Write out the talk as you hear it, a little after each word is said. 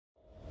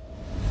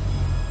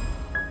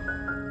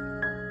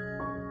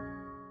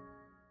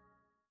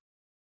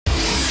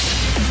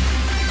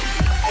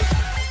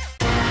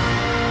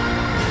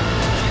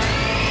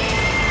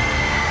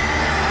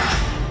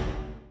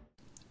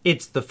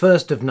It's the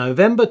 1st of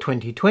November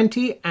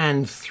 2020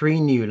 and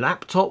 3 new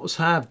laptops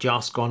have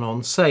just gone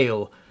on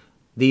sale.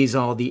 These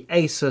are the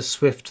Acer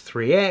Swift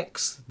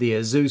 3X, the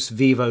Asus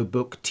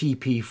VivoBook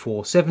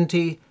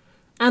TP470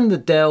 and the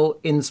Dell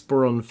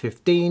Inspiron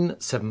 15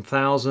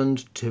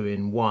 7000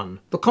 2-in-1.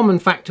 The common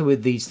factor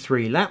with these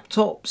three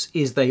laptops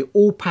is they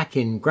all pack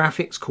in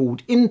graphics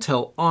called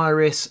Intel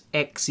Iris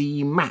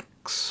Xe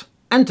Max.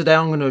 And today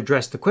I'm going to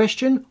address the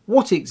question,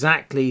 what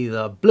exactly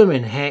the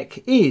bloomin'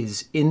 heck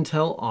is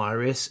Intel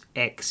Iris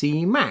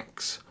Xe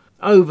Max?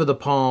 Over the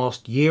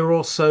past year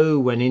or so,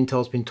 when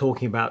Intel's been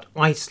talking about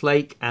Ice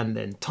Lake and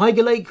then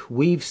Tiger Lake,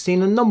 we've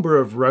seen a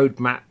number of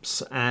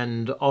roadmaps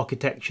and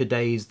architecture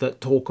days that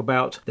talk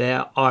about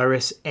their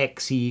Iris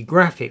Xe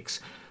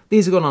graphics.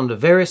 These have gone under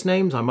various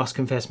names. I must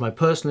confess my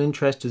personal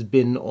interest has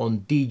been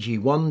on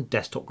DG1,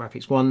 Desktop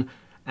Graphics 1,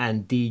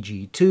 and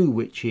DG2,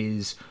 which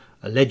is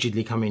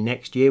allegedly coming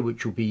next year,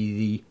 which will be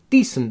the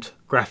decent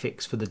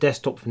graphics for the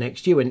desktop for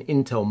next year when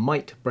Intel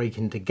might break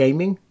into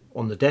gaming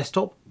on the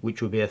desktop,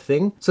 which will be a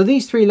thing. So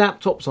these three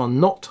laptops are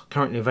not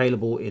currently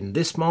available in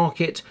this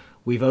market.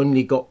 We've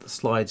only got the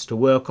slides to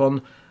work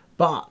on,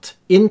 but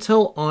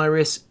Intel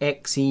Iris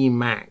Xe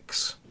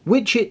Max,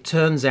 which it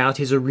turns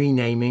out is a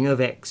renaming of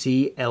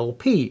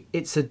XeLP.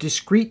 It's a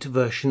discrete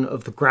version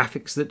of the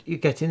graphics that you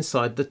get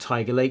inside the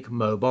Tiger Lake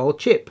mobile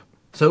chip.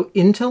 So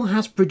Intel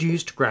has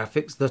produced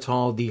graphics that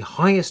are the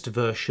highest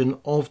version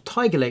of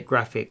Tiger Lake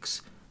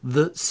graphics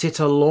that sit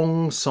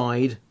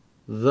alongside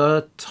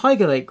the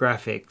Tiger Lake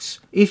graphics.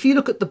 If you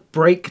look at the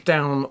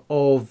breakdown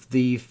of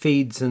the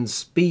feeds and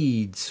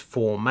speeds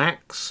for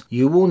Max,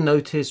 you will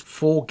notice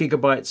 4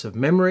 GB of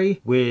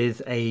memory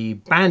with a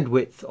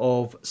bandwidth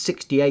of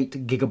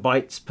 68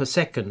 GB per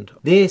second.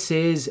 This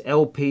is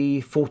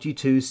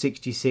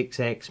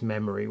LP4266X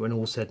memory when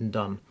all said and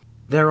done.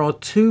 There are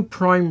two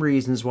prime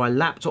reasons why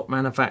laptop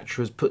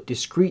manufacturers put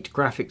discrete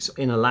graphics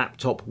in a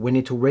laptop when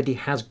it already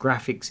has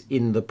graphics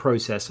in the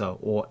processor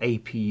or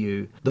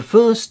APU. The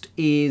first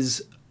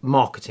is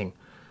marketing.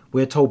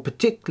 We're told,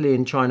 particularly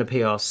in China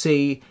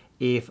PRC,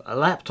 if a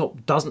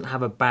laptop doesn't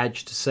have a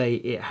badge to say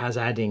it has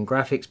add-in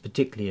graphics,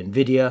 particularly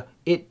NVIDIA,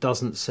 it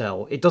doesn't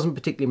sell. It doesn't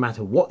particularly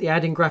matter what the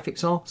add-in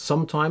graphics are.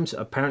 Sometimes,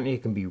 apparently,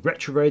 it can be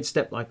retrograde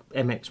step like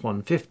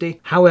MX150.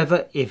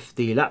 However, if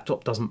the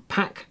laptop doesn't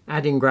pack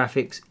add-in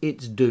graphics,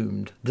 it's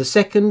doomed. The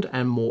second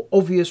and more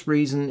obvious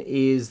reason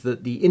is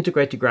that the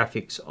integrated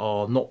graphics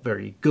are not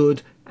very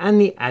good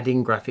and the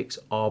add-in graphics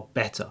are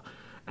better.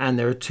 And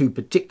there are two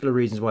particular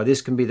reasons why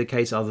this can be the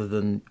case other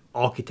than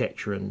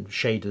architecture and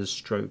shaders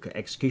stroke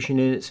execution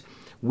units,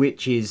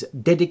 which is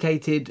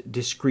dedicated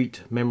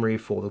discrete memory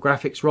for the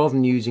graphics. Rather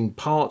than using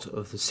part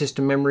of the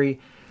system memory,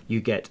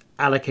 you get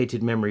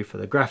allocated memory for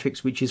the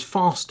graphics, which is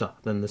faster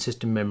than the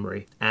system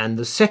memory. And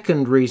the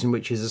second reason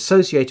which is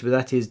associated with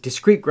that is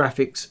discrete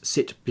graphics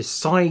sit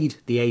beside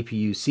the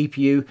APU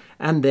CPU,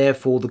 and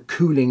therefore the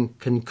cooling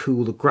can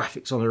cool the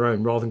graphics on their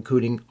own rather than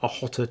cooling a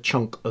hotter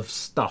chunk of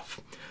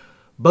stuff.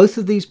 Both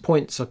of these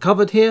points are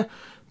covered here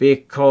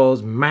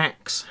because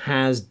Max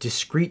has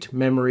discrete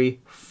memory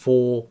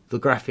for the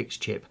graphics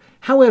chip.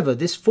 However,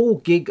 this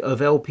 4 GB of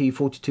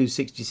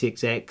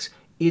LP4266X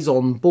is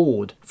on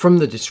board. From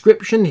the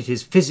description, it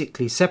is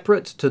physically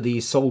separate to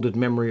the soldered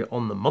memory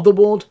on the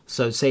motherboard.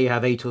 So say you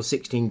have 8 or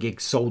 16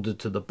 GB soldered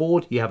to the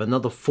board, you have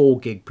another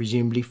 4 GB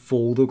presumably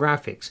for the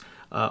graphics.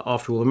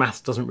 After all, the maths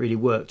doesn't really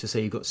work to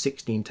say you've got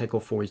 16 take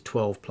off 4 is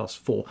 12 plus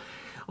 4.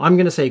 I'm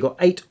going to say you've got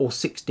 8 or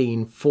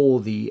 16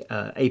 for the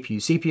APU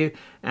CPU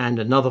and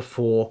another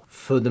 4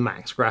 for the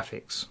Max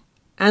graphics.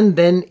 And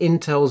then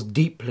Intel's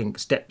Deep Link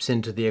steps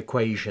into the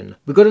equation.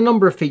 We've got a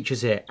number of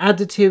features here.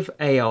 Additive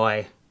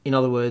AI, in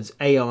other words,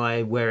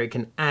 AI where it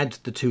can add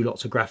the two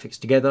lots of graphics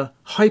together.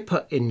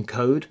 Hyper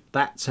Encode,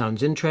 that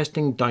sounds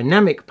interesting.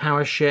 Dynamic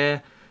Power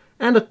Share,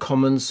 and a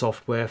common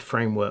software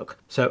framework.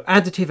 So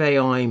additive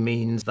AI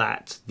means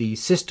that the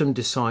system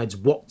decides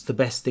what's the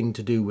best thing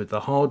to do with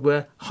the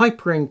hardware.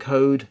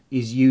 Hyperencode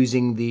is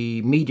using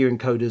the media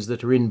encoders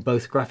that are in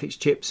both graphics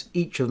chips.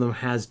 Each of them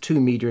has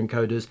 2 media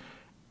encoders.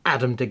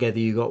 Add them together,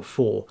 you got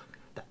 4.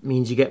 That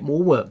means you get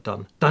more work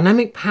done.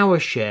 Dynamic power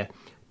share.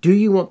 Do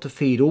you want to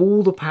feed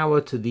all the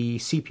power to the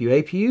CPU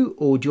APU,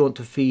 or do you want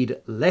to feed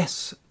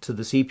less to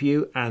the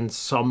CPU and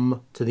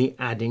some to the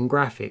add-in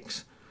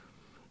graphics?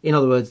 In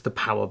other words, the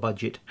power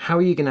budget. How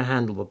are you going to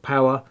handle the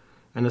power?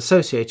 And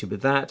associated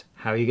with that,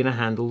 how are you going to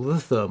handle the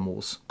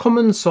thermals?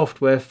 Common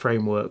software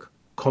framework.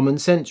 Common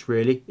sense,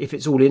 really. If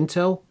it's all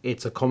Intel,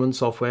 it's a common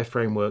software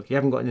framework. You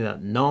haven't got any of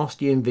that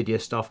nasty NVIDIA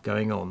stuff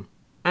going on.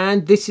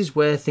 And this is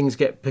where things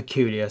get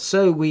peculiar.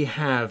 So we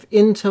have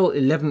Intel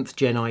 11th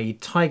Gen, i.e.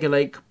 Tiger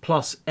Lake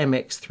plus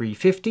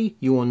MX350.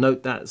 You will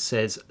note that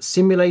says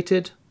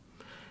simulated.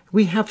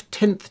 We have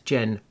 10th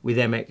Gen with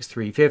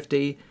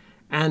MX350.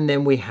 And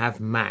then we have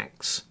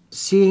Max.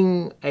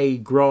 Seeing a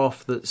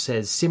graph that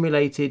says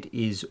simulated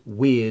is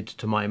weird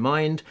to my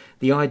mind.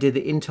 The idea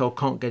that Intel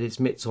can't get its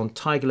mitts on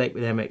Tiger Lake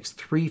with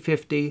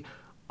MX350,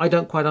 I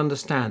don't quite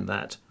understand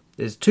that.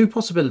 There's two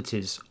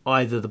possibilities.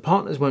 Either the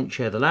partners won't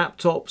share the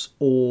laptops,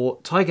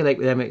 or Tiger Lake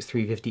with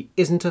MX350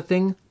 isn't a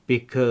thing,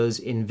 because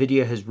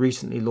Nvidia has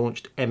recently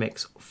launched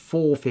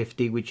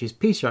MX450, which is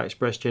PCI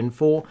Express Gen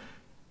 4,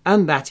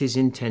 and that is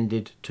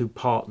intended to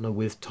partner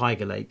with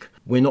Tiger Lake.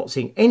 We're not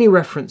seeing any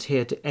reference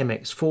here to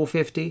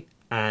MX450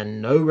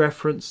 and no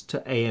reference to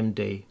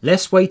AMD.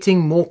 Less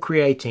waiting, more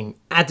creating.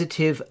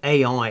 Additive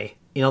AI.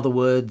 In other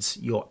words,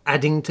 you're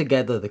adding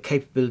together the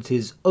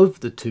capabilities of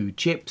the two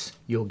chips,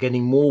 you're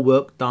getting more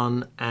work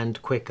done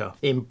and quicker.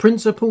 In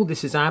principle,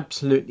 this is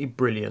absolutely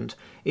brilliant.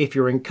 If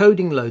you're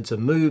encoding loads of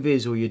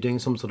movies, or you're doing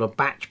some sort of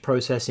batch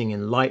processing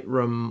in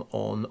Lightroom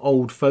on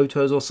old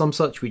photos or some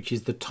such, which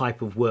is the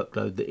type of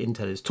workload that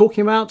Intel is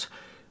talking about,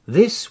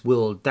 this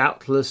will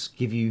doubtless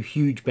give you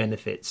huge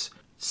benefits.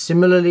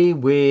 Similarly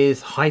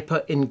with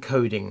hyper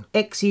encoding.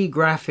 XE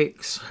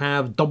graphics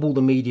have double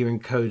the media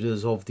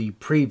encoders of the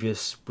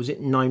previous, was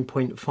it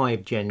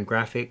 9.5 gen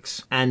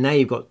graphics? And now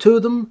you've got two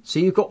of them, so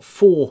you've got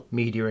 4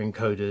 media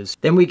encoders.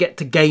 Then we get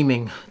to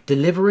gaming.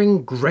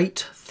 Delivering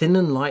great thin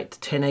and light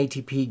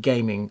 1080p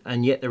gaming,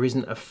 and yet there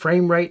isn't a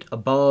frame rate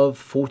above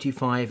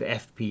 45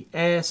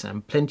 FPS,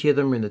 and plenty of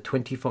them are in the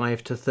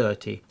 25 to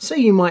 30. So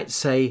you might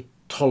say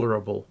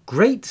tolerable.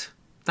 Great?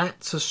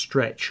 That's a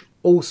stretch.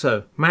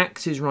 Also,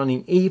 Max is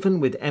running even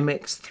with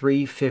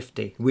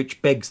MX350,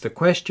 which begs the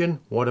question,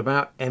 what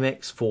about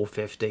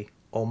MX450?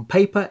 On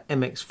paper,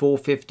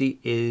 MX450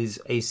 is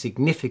a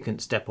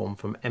significant step on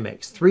from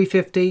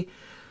MX350,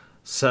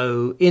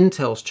 so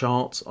Intel's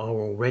charts are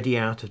already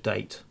out of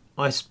date.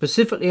 I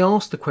specifically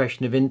asked the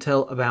question of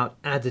Intel about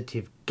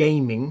additive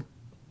gaming,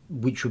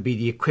 which would be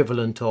the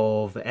equivalent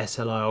of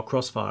SLI or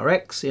Crossfire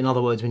X. In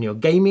other words, when you're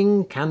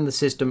gaming, can the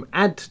system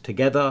add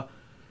together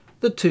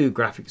the two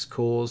graphics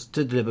cores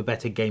to deliver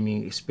better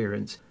gaming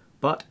experience?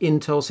 But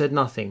Intel said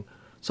nothing.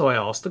 So I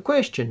asked the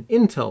question,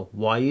 Intel,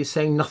 why are you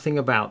saying nothing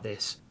about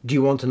this? Do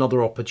you want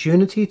another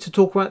opportunity to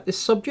talk about this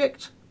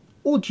subject?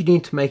 Or do you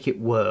need to make it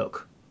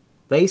work?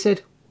 They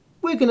said,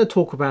 we're going to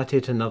talk about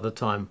it another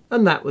time.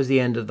 And that was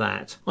the end of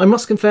that. I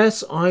must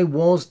confess, I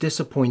was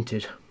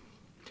disappointed.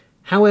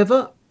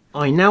 However,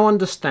 I now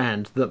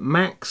understand that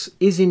Max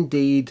is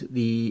indeed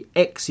the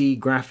XE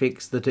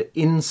graphics that are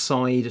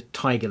inside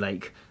Tiger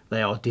Lake.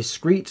 They are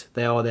discrete,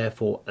 they are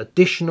therefore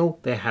additional,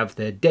 they have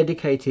their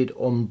dedicated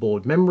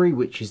onboard memory,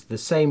 which is the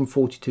same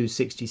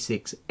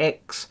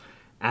 4266X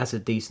as a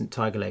decent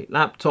Tiger Lake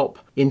laptop.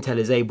 Intel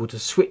is able to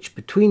switch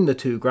between the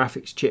two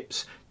graphics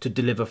chips to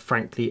deliver,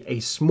 frankly, a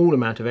small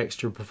amount of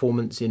extra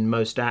performance in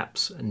most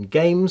apps and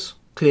games.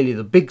 Clearly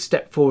the big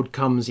step forward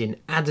comes in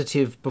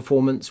additive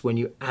performance when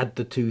you add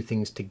the two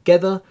things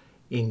together.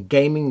 In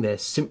gaming, they're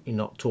simply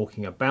not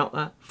talking about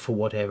that for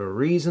whatever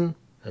reason.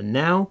 And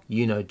now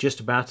you know just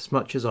about as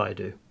much as I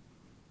do.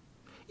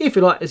 If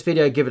you like this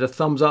video, give it a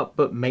thumbs up,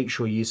 but make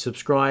sure you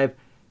subscribe.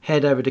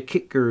 Head over to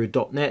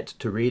kitguru.net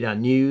to read our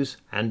news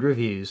and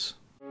reviews.